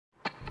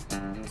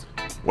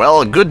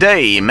Well, good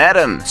day,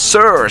 madam,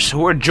 sirs,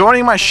 who are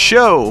joining my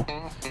show.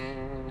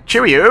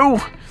 Cheerio!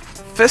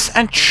 Fish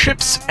and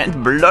chips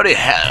and bloody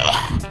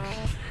hell.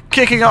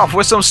 Kicking off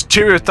with some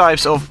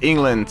stereotypes of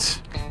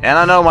England. And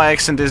I know my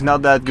accent is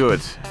not that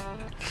good.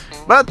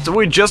 But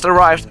we just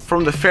arrived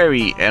from the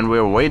ferry and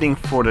we're waiting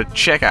for the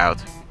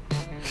checkout.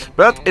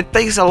 But it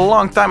takes a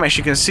long time, as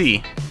you can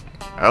see.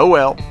 Oh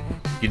well,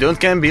 you don't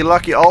can be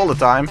lucky all the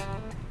time.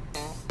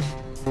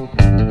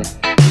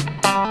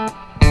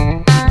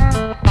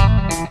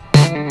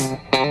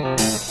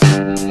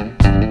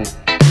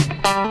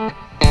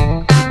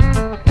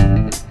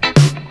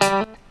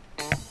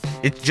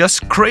 It's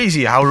just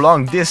crazy how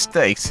long this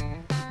takes.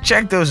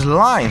 Check those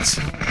lines.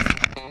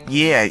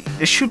 Yeah,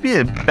 there should be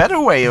a better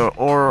way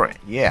or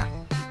yeah.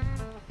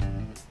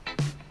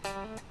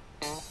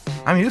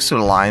 I'm used to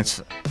the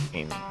lines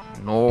in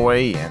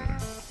Norway and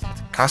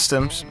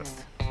customs, but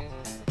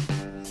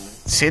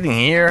sitting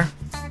here,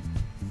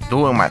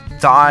 doing my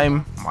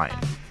time, my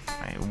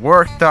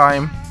work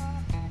time,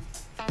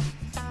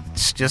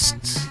 it's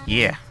just,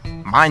 yeah,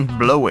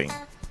 mind-blowing.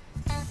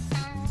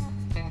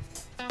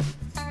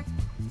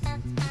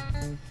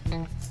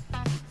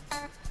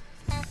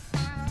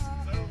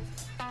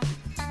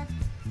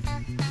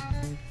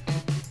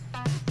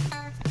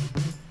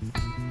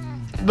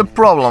 The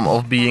problem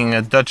of being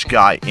a Dutch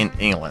guy in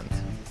England.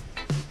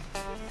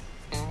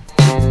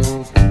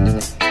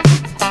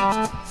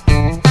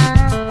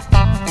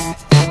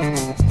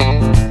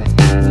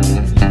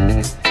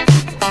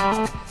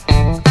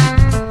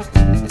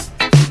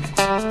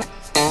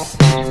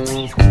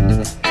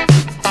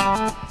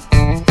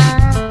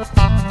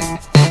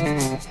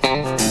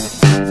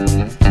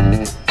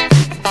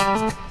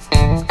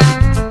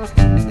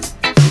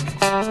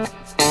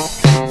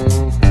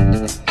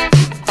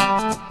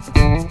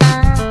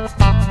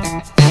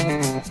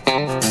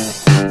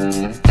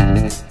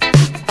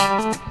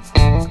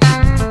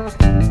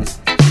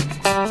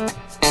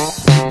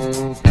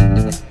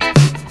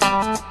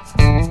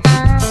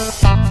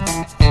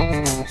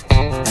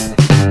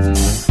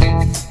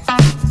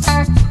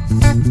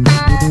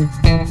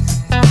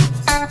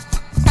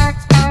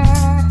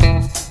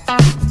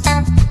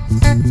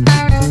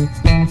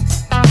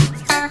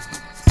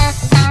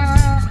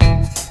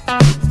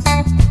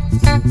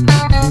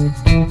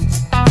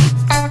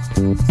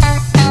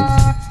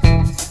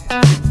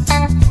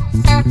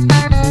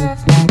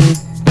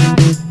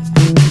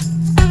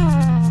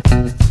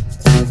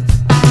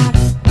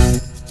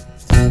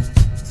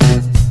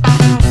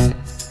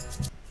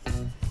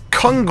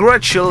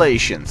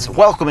 Congratulations,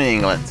 welcome in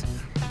England.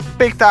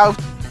 Picked out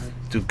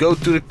to go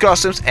to the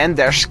customs and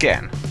their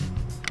scan.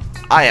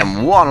 I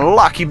am one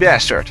lucky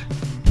bastard.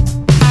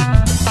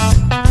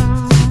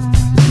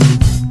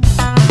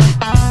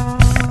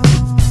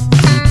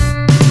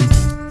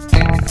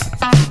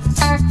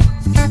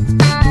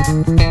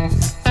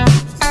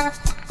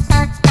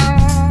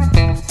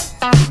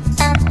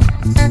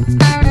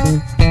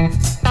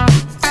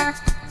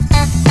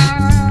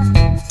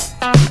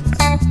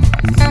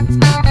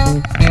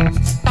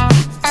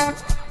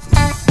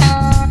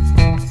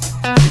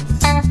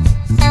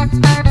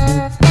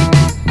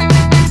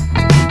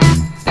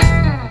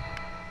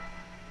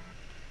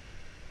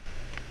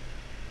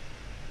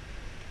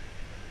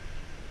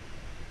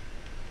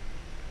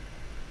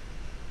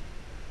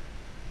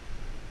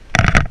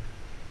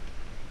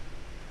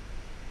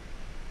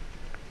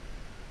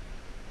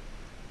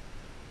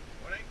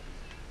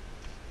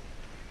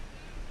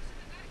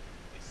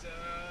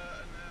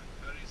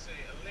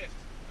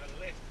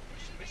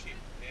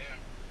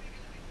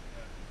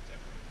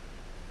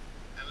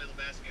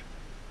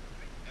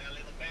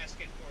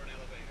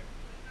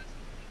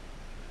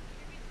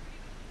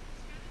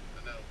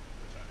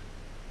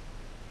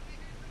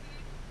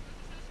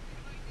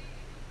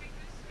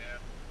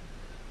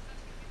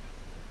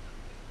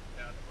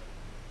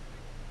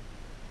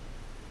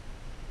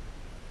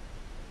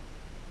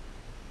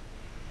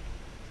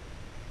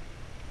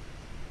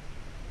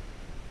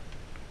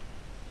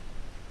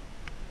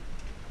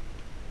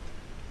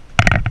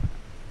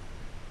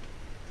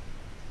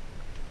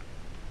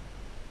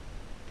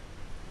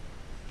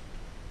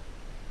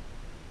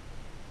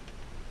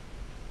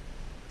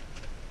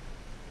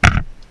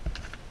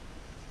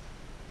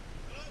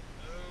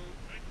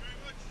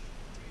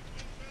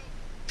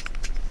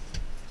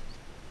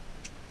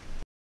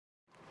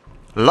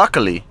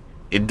 Luckily,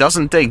 it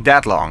doesn't take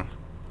that long.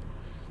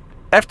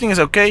 Everything is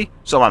okay,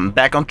 so I'm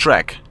back on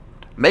track,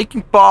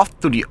 making path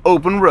to the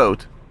open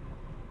road.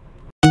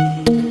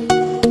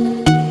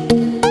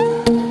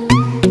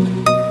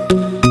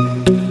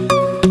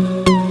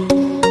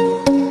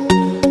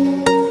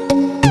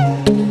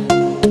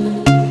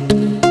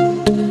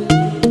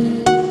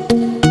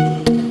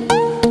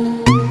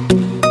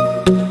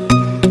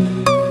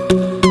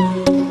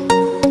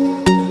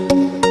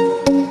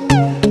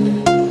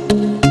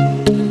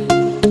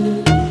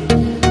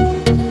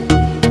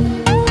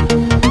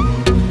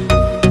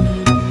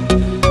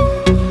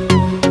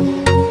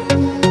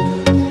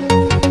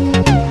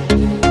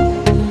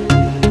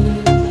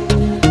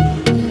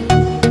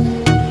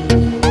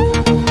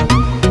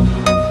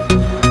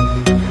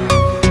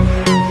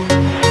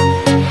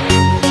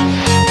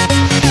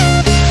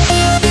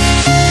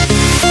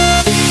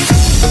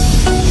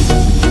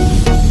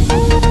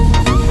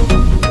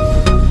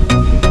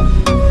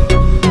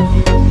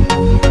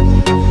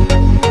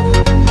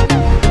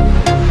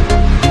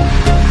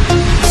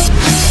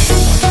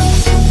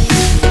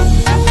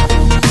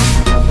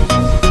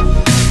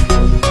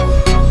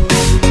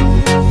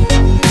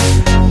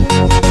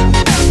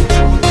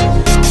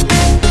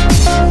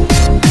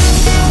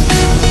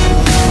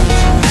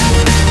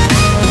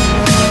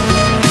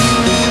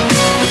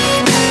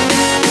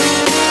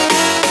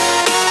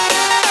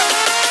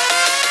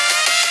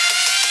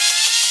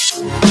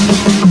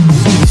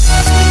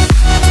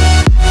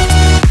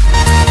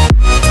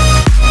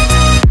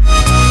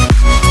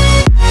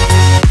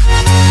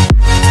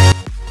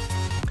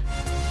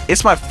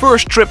 It's my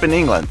first trip in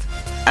England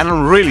and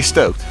I'm really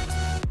stoked.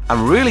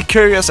 I'm really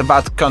curious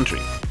about the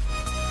country.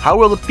 How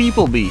will the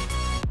people be?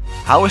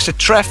 How is the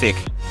traffic?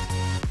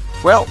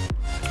 Well,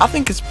 I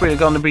think it's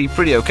gonna be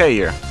pretty okay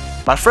here.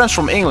 My friends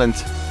from England,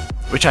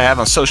 which I have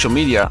on social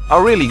media,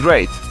 are really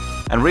great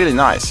and really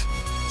nice.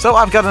 So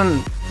I've got a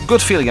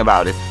good feeling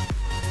about it.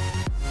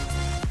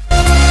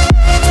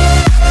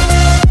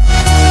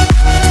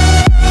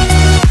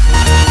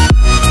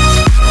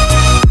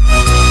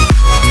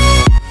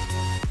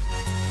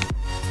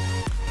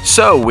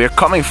 So we're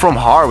coming from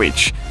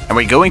Harwich and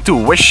we're going to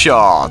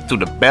Wishaw, to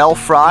the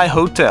Belfry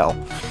Hotel.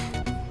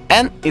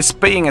 And it's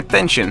paying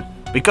attention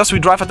because we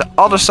drive at the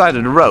other side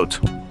of the road.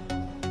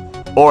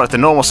 Or at the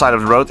normal side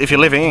of the road if you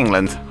live in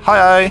England.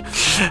 Hi!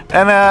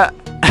 And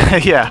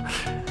yeah,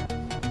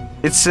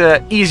 it's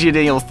easier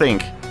than you'll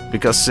think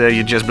because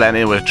you just blend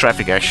in with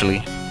traffic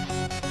actually.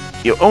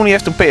 You only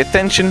have to pay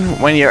attention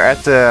when you're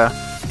at the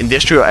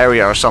industrial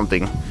area or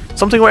something.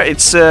 Something where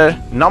it's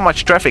not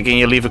much traffic and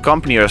you leave a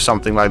company or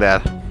something like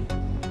that.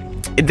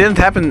 It didn't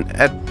happen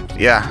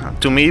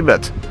to me,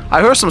 but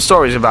I heard some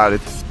stories about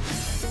it.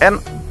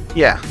 And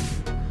yeah,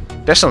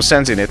 there's some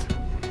sense in it.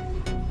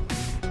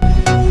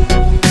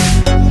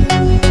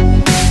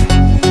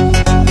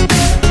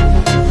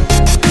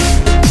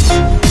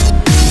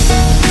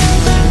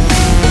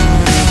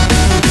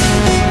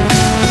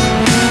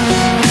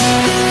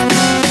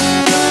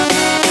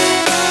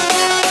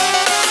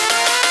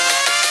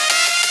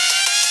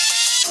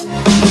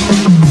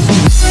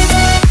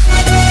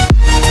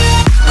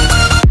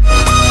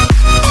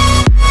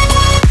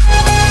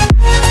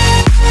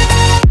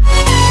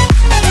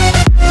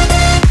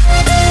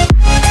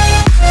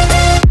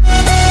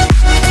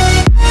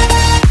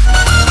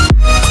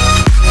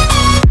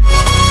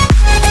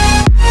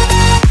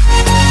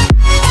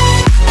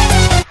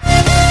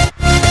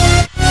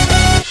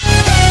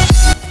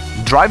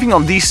 Driving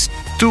on these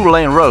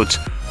two-lane roads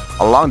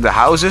along the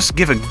houses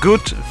give a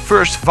good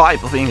first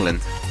vibe of England.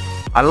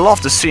 I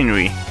love the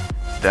scenery.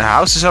 The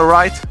houses are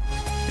right.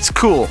 It's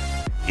cool.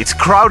 It's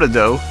crowded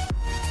though,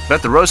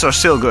 but the roads are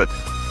still good.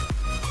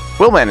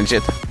 We'll manage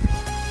it.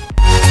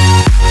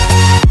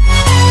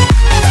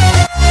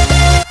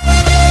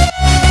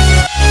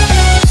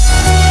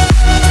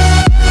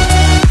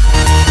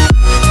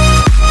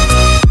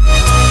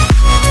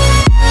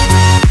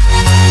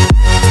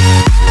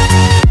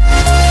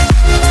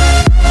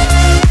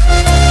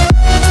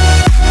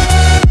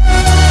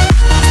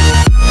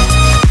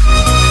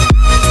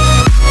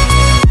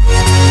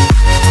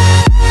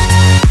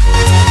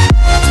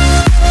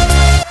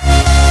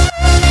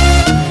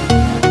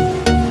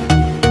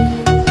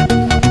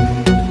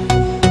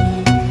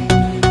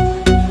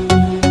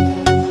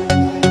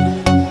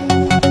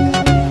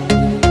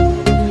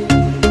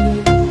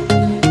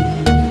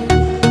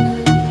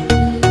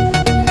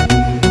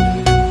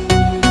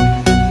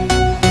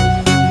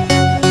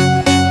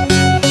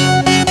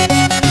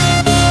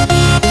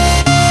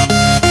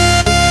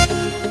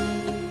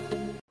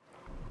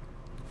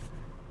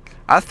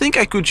 I think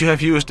I could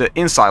have used the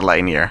inside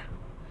lane here.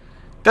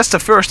 That's the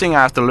first thing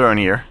I have to learn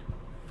here.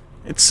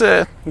 It's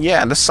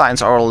yeah, the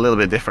signs are a little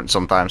bit different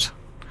sometimes.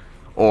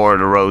 Or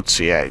the roads,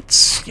 yeah,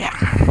 it's yeah.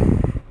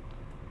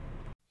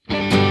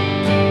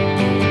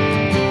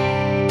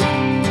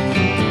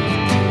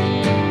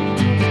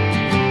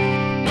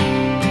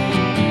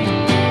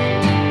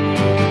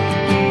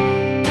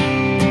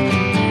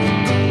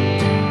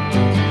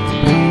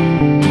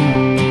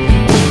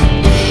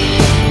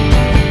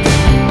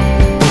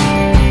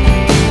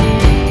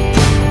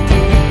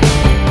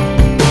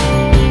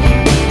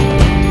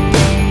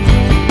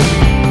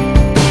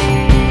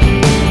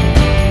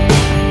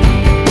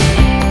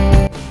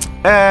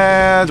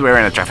 And we're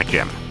in a traffic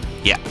jam.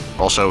 Yeah,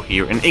 also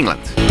here in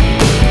England.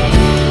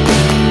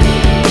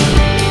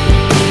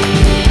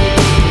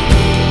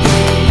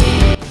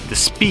 The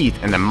speed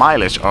and the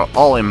mileage are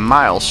all in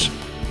miles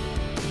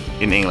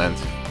in England.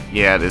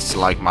 Yeah, it's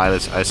like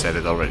mileage, I said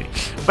it already.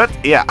 But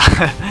yeah,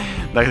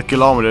 like the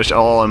kilometers are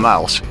all in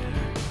miles,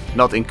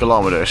 not in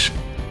kilometers.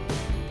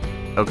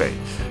 Okay.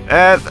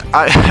 And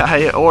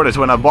I ordered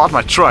when I bought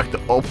my truck the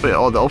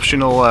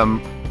optional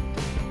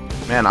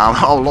man,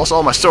 I lost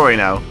all my story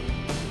now.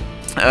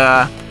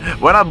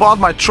 When I bought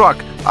my truck,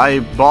 I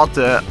bought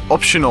the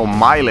optional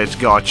mileage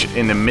gauge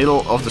in the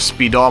middle of the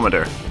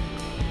speedometer.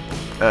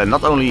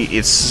 Not only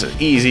it's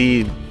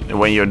easy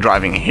when you're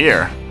driving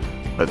here,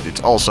 but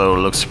it also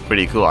looks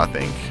pretty cool, I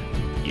think.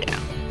 Yeah.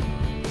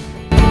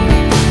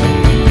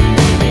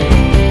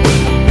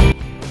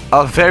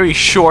 A very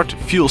short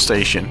fuel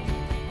station.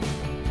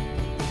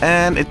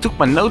 And it took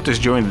my notice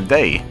during the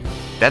day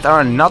that there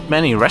are not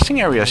many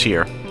resting areas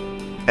here.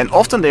 And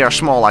often they are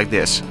small like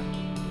this.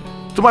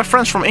 To my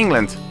friends from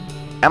England,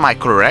 am I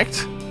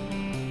correct?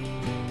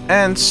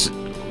 And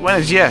when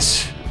it's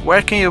yes,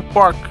 where can you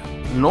park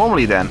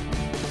normally then?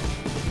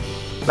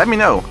 Let me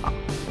know.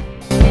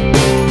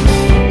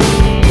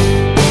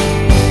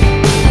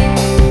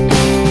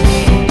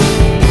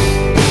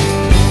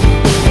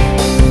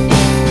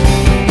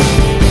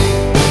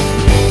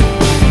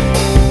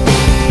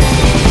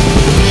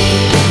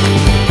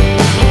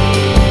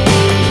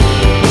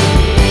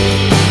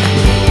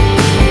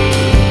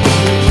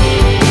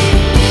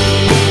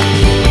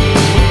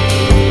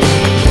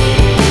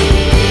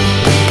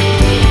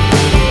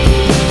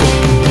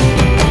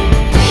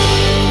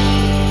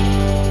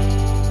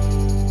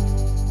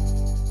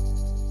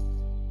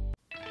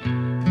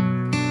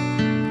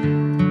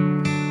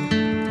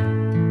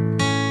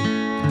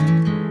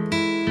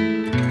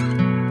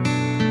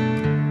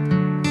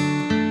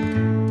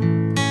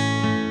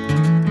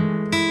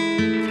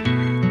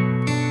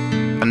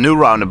 new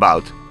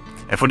roundabout.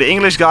 And for the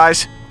English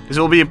guys, this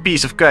will be a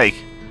piece of cake.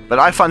 But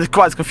I find it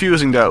quite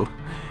confusing though.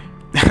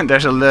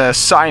 There's a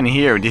sign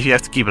here that you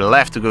have to keep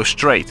left to go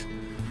straight.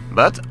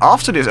 But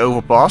after this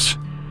overpass,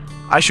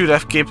 I should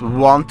have kept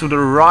one to the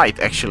right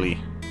actually.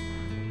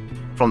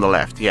 From the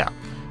left, yeah.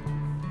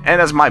 And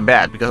that's my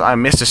bad, because I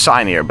missed a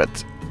sign here, but...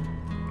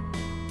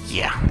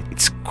 yeah,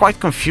 it's quite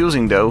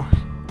confusing though.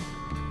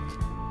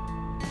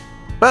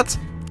 But...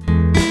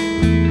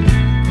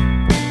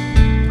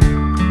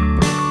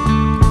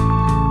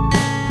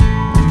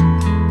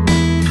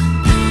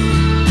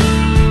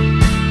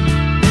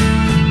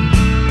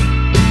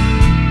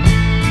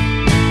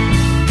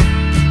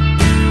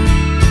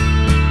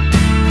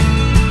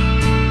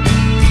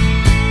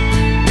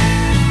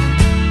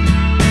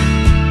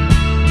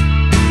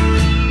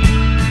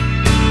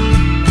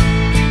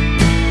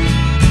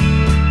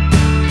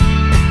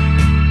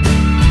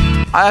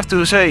 I have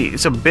to say,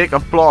 it's a big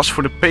applause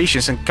for the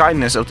patience and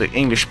kindness of the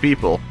English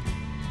people.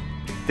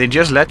 They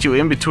just let you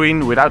in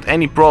between without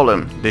any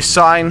problem. They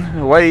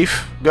sign, wave,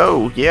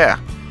 go, yeah.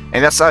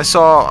 And that's I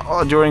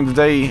saw during the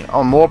day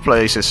on more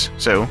places.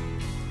 So,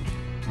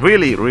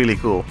 really, really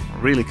cool.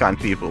 Really kind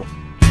people.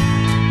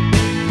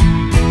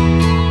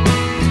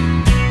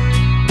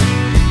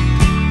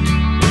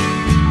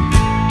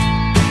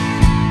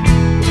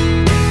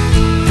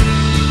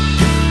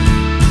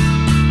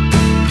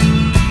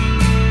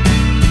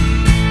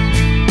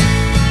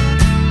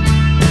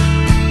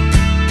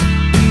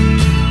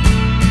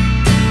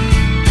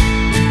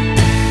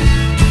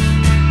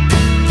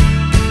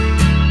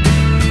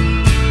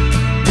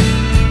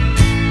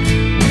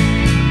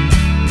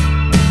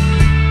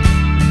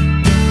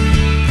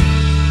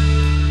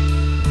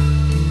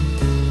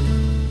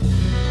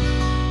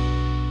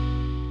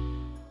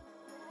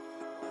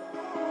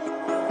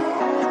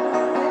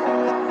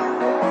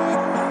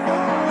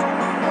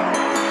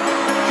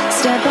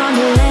 Step on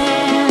the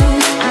land,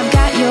 I've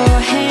got your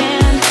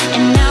hand,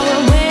 and now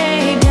we're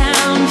way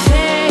down,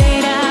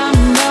 fade out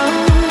low.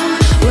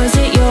 Was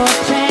it your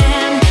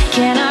plan?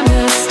 Can't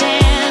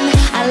understand.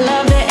 I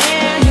love the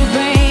air you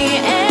bring,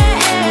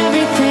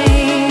 everything.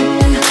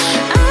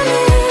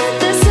 Under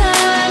the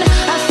sun,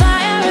 a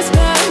fire is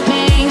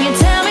burning. You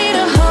tell me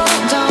to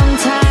hold on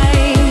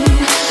tight.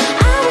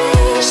 I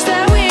wish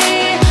that we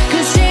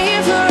could stay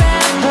here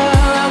forever.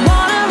 I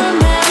wanna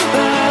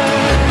remember.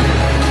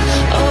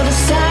 Oh, the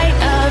sight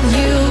of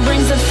you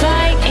brings the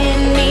fight in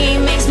me,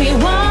 makes me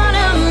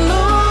wanna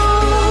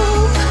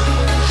move.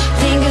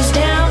 Fingers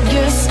down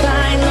your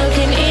spine,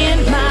 looking in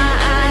my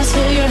eyes,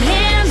 feel your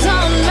hands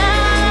on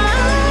mine.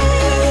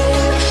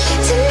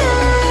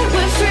 Tonight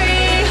we're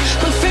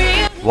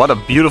free. What a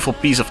beautiful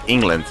piece of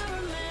England.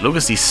 Look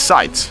at these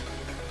sights.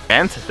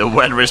 And the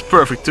weather is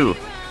perfect too.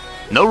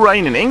 No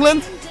rain in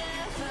England?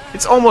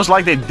 It's almost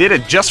like they did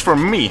it just for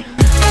me.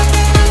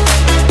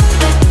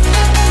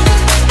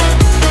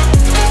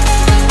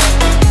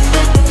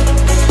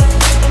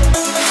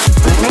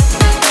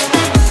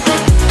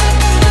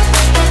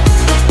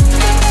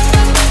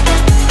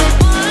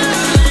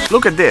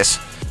 Look at this,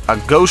 a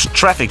ghost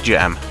traffic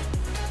jam.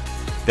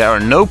 There are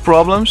no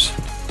problems,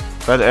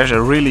 but there's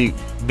a really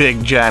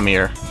big jam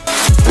here.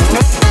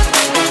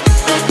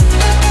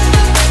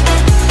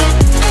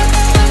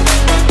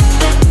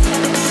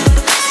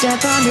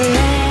 Step on the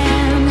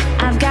land,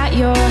 I've got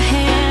your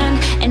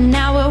hand, and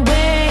now we're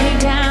way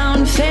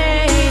down,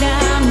 fade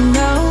out.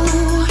 No,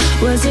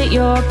 was it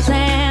your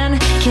plan?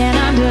 Can't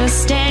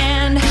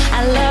understand.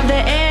 I love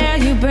the air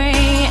you bring,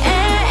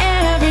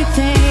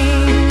 everything.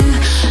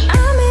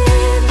 I'm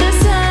in the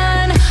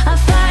sun, a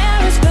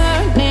fire is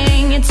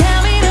burning. You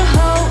tell me to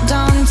hold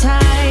on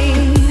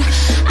tight.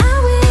 I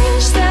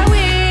wish that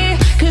we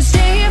could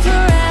stay here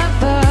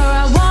forever.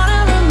 I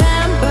wanna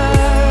remember.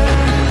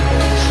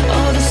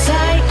 Oh, the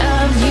sight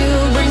of you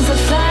brings the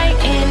fight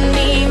in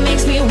me,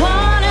 makes me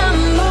wanna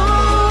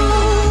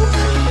move.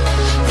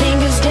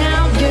 Fingers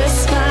down your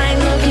spine,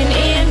 looking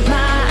in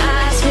my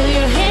eyes, feel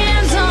your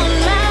hands on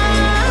mine.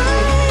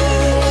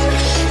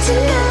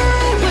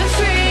 Tonight we're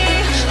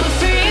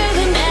freer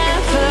than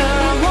ever.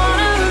 I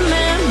wanna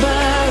remember.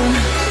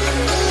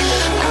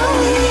 Oh,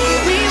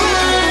 we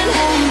run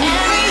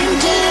every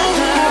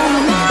endeavor.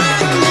 I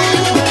wanna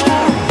remember.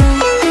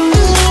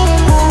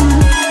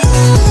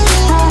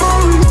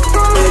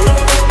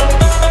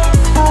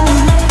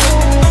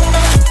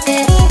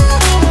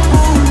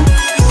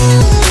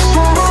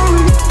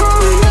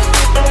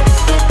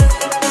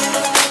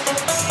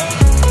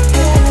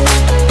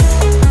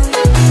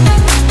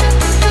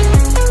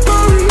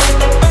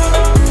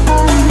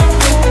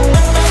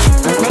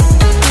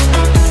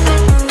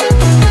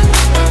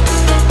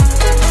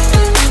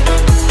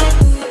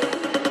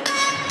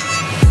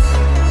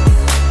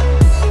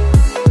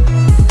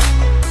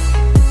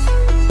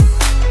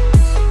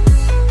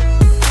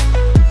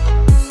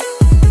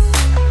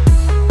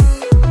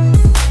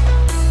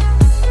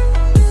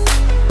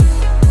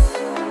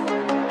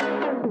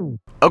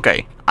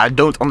 Okay, I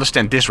don't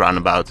understand this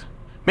roundabout.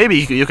 Maybe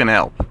you can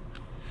help.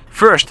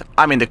 First,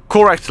 I'm in the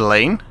correct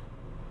lane,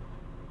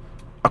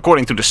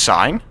 according to the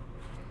sign.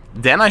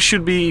 then I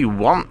should be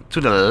one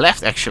to the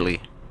left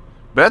actually.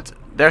 But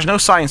there's no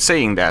sign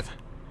saying that.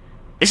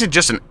 Is it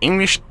just an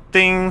English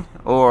thing,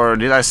 or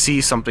did I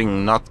see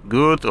something not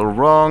good or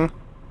wrong?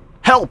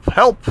 Help!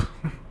 Help!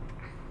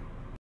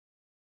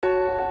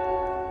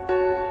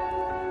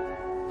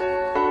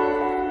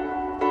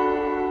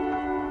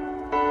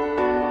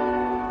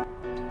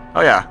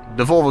 Oh yeah,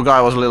 the Volvo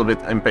guy was a little bit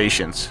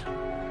impatient.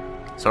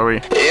 Sorry.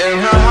 In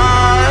her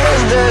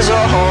heart there's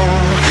a hole,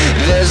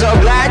 there's a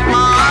black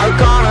mark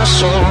on her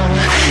soul.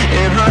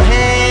 In her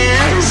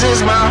hands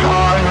is my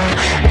heart,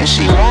 and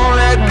she won't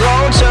let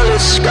go till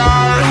it's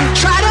scarred.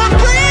 Try to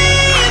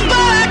breathe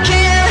but I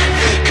can't,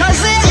 'cause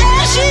the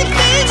air she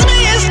feeds me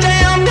is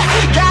damned.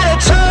 Got a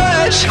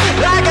touch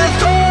like a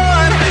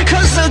thorn,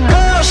 'cause the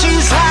girl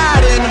she's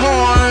hiding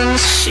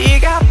horns. She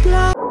got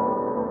blood.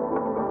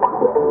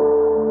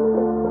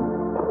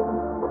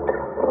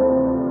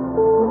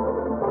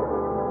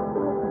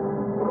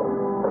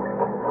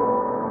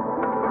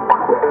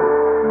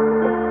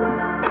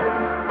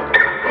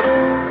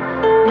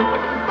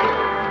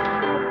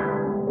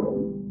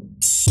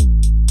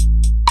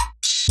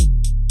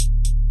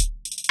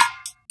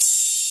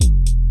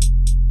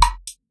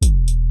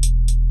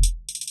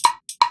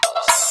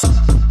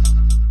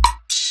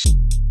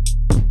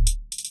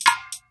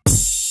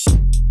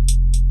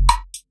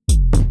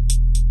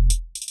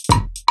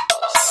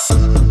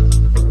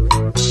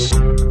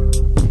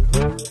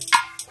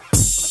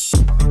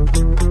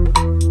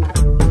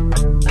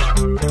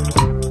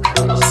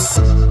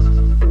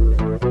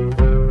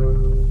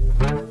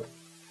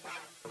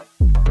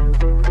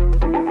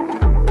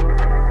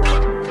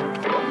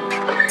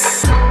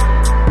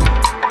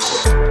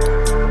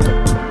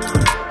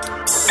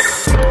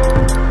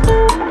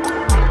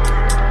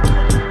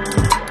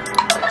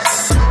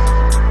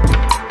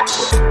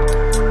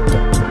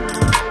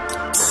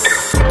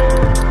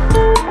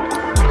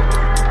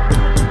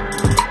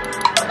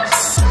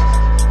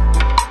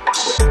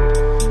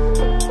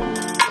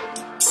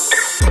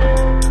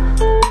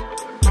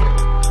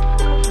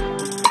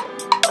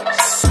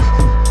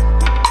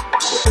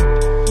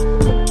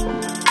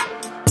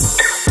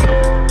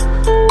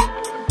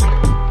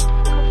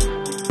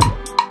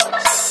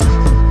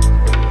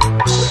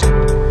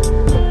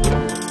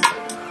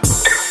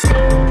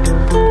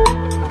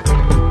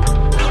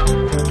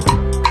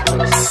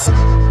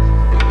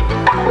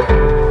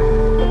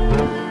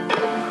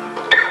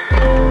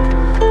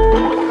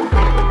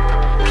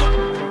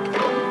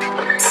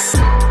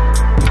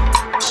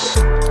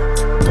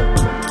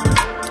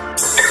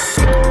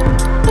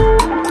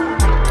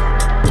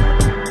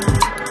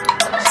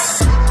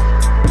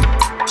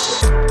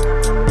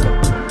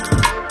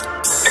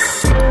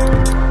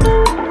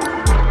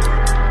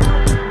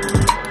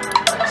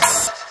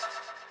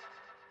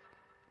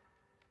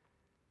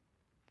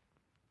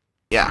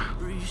 Yeah,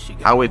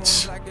 how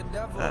it's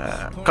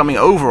coming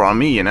over on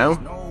me, you know?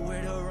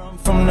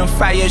 From the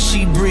fire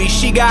she breathes,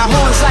 she got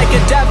horns like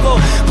a devil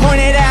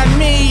pointed at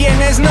me, and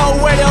there's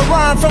nowhere to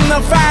run from the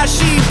fire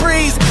she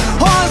breathes.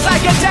 Horns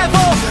like a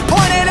devil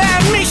pointed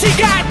at me, she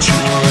got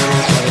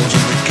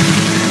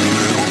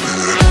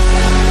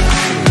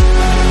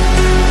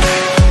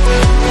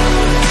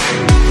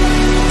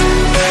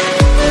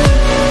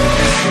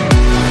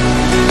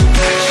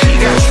she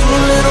got two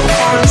little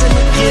horns and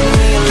they give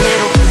me a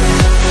little.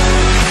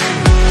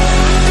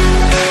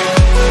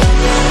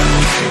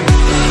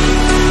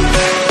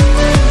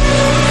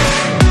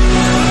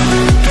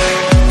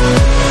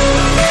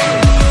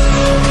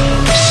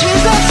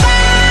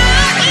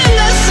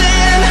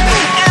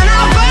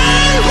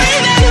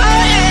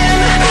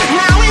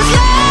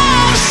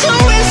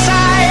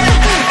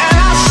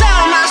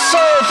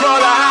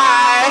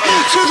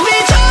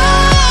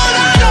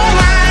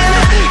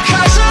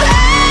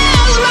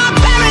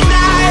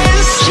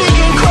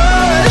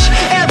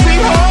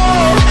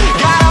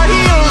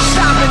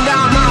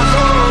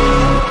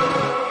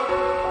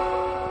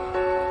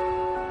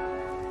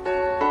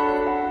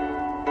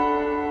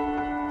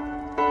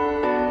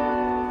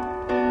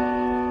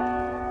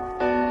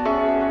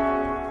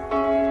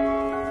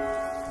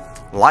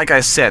 Like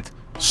I said,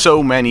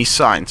 so many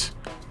signs.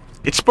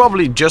 It's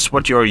probably just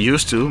what you're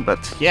used to, but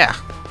yeah.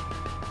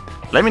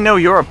 Let me know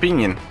your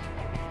opinion.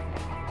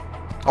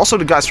 Also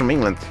the guys from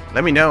England,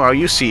 let me know how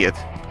you see it.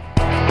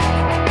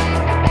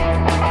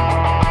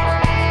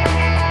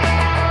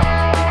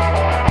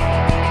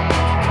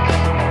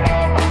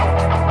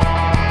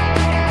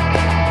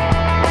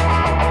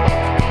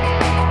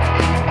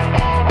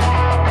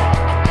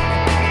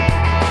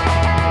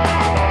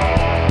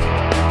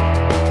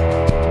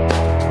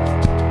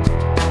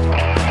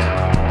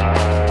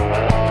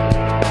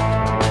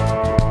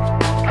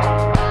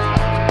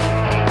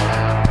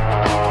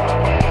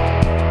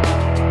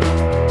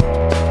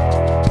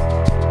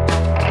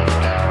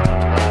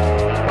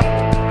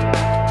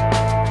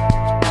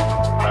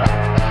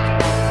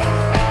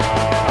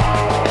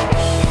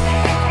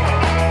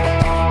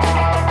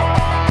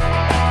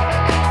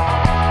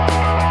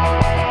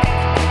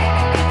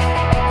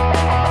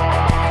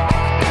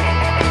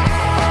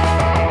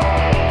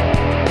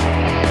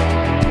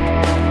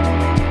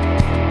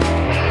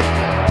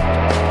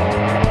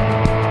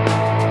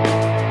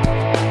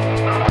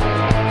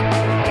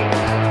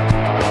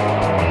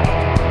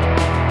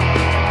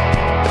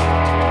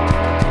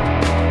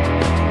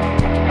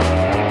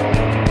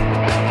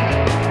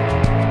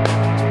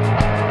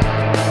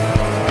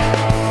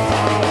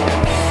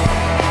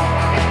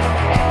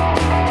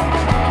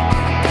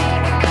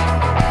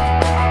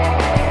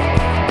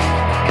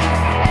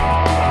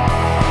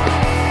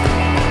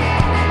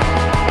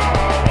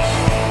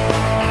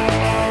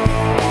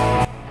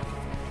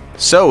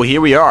 So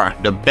here we are,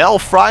 the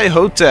Belfry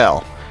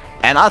Hotel.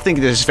 And I think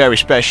this is very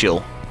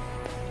special.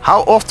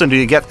 How often do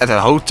you get at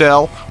a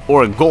hotel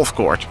or a golf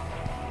court?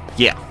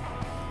 Yeah.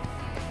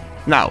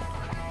 Now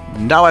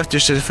I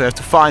just have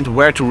to find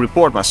where to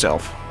report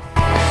myself.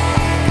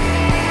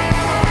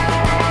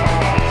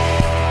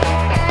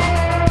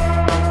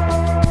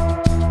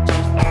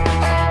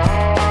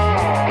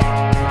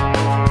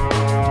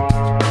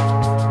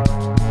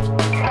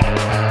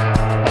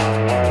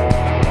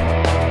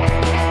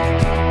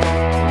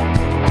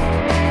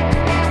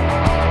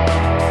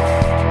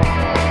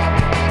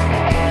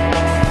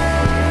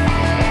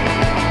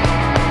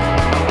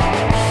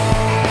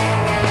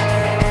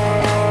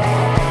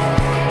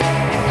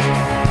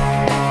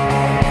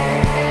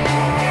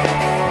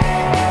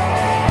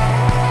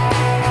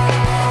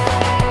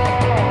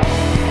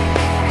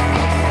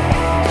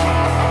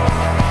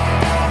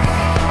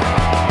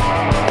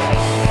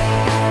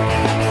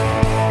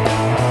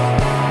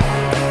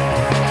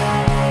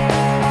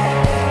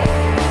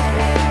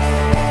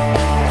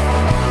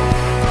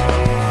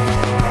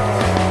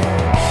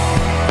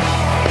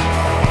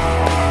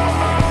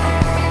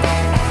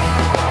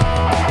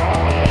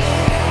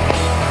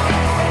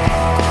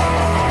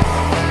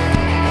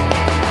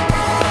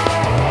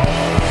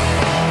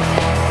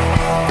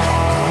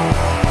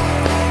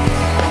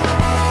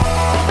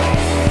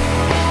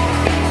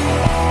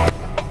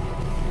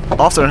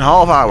 After a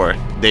half hour,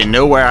 they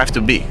know where I have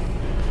to be.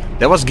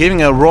 That was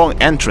giving a wrong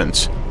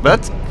entrance,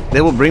 but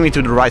they will bring me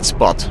to the right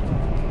spot.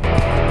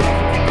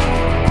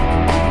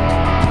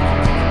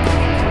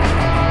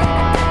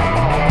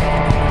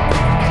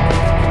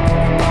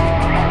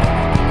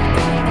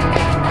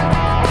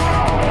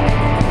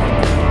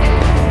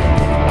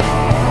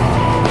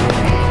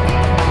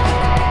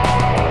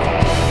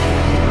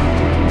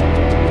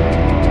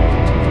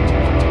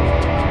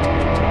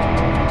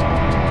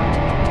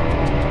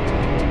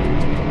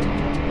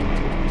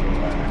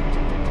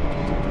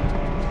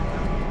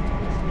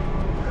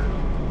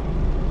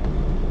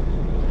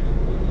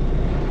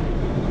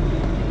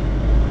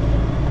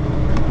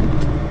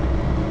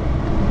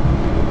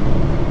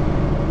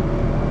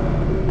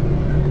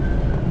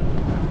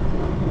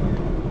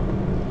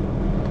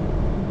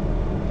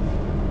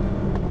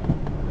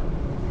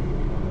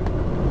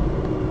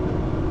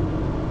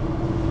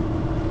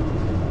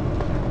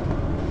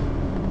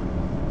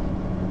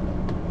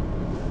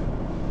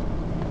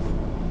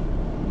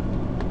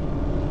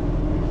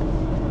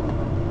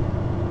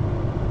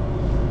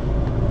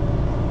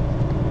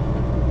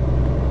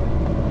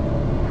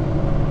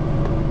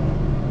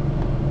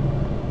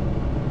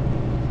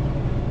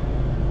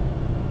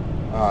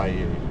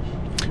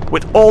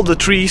 With all the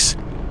trees,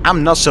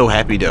 I'm not so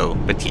happy though,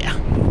 but yeah.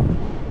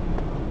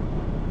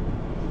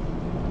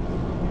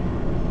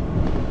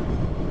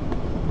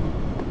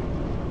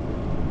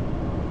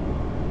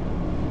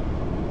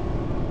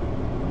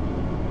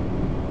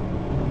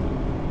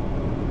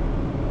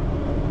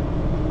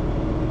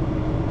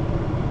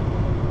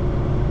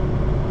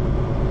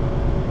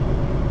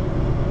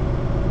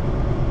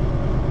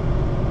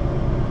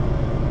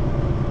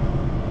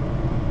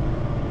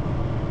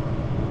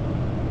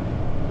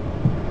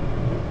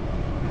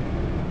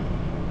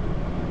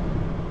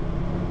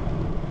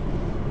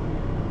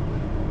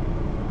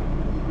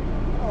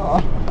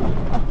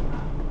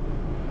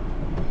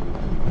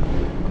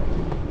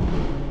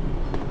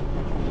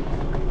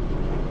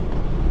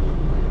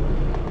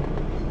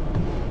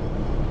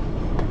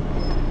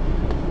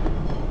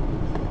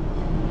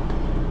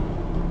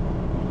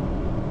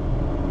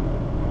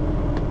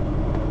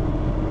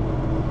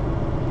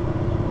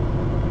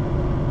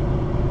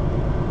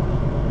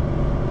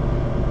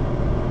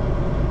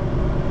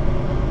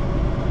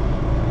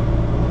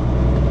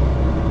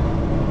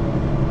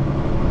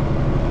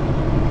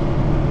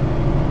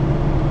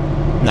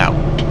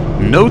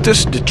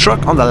 Notice the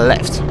truck on the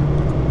left.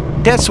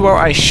 That's where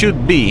I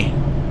should be.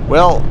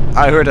 Well,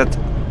 I heard that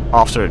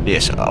after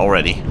this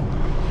already.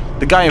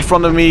 The guy in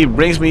front of me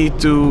brings me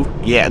to,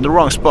 yeah, the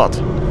wrong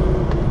spot.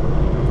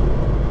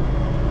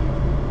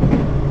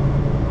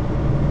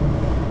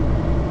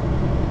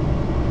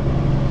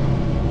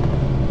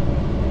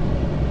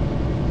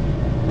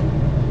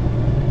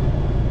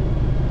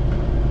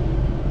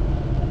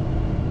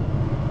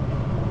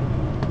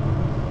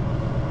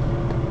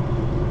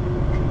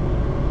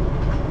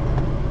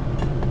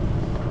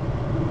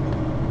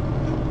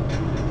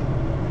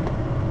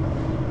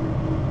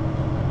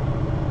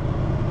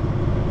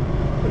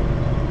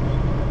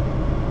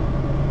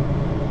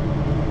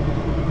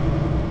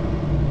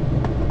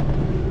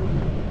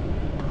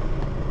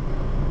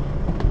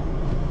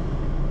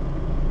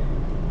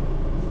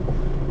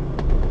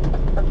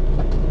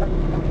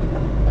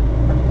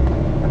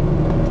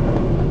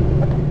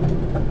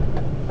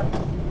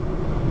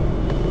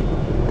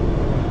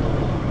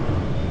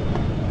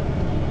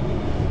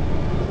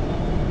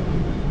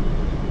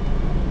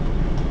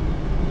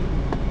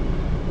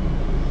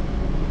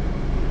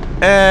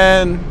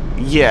 And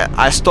yeah,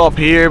 I stop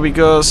here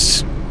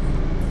because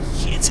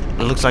it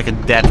looks like a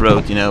dead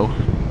road, you know.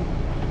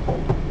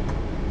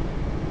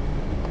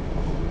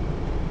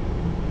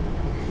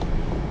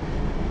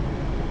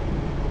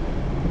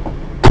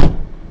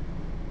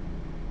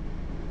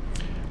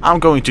 I'm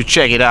going to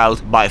check it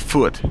out by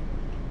foot.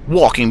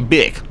 Walking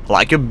big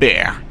like a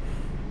bear.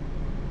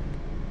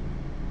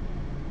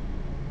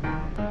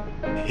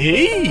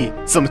 Hey,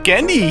 some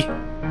candy!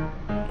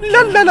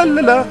 La la la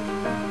la la!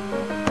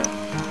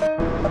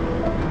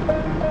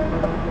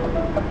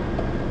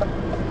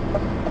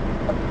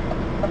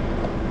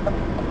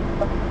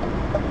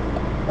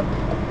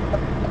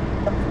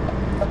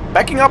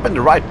 Backing up in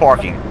the right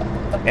parking,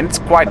 and it's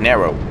quite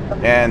narrow.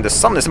 And the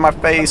sun is in my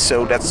face,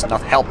 so that's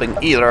not helping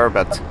either,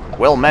 but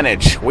well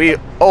managed, we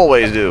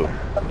always do.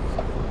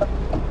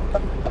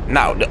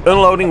 Now, the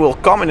unloading will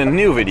come in a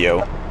new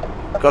video,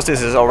 because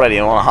this is already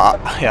in a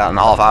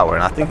half hour,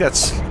 and I think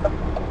that's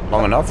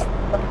long enough.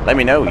 Let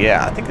me know,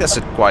 yeah, I think that's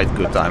a quite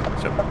good time.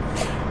 So,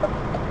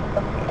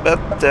 but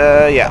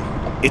yeah,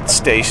 it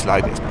stays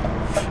like this.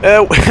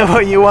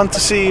 When you want to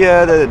see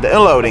the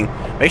unloading,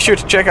 make sure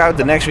to check out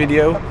the next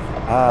video,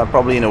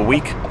 probably in a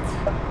week.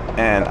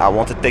 And I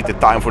want to take the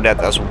time for that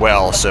as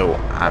well, so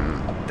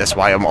that's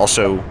why I'm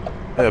also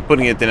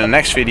putting it in the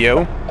next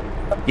video.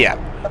 Yeah,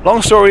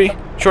 long story,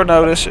 short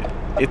notice.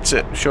 It's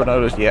short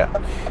notice, yeah.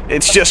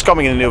 It's just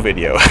coming in a new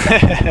video.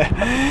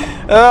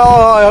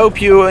 Well, I hope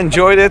you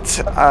enjoyed it.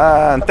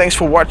 And thanks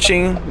for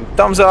watching.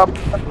 Thumbs up.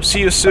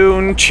 See you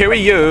soon.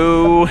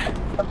 Cheerio.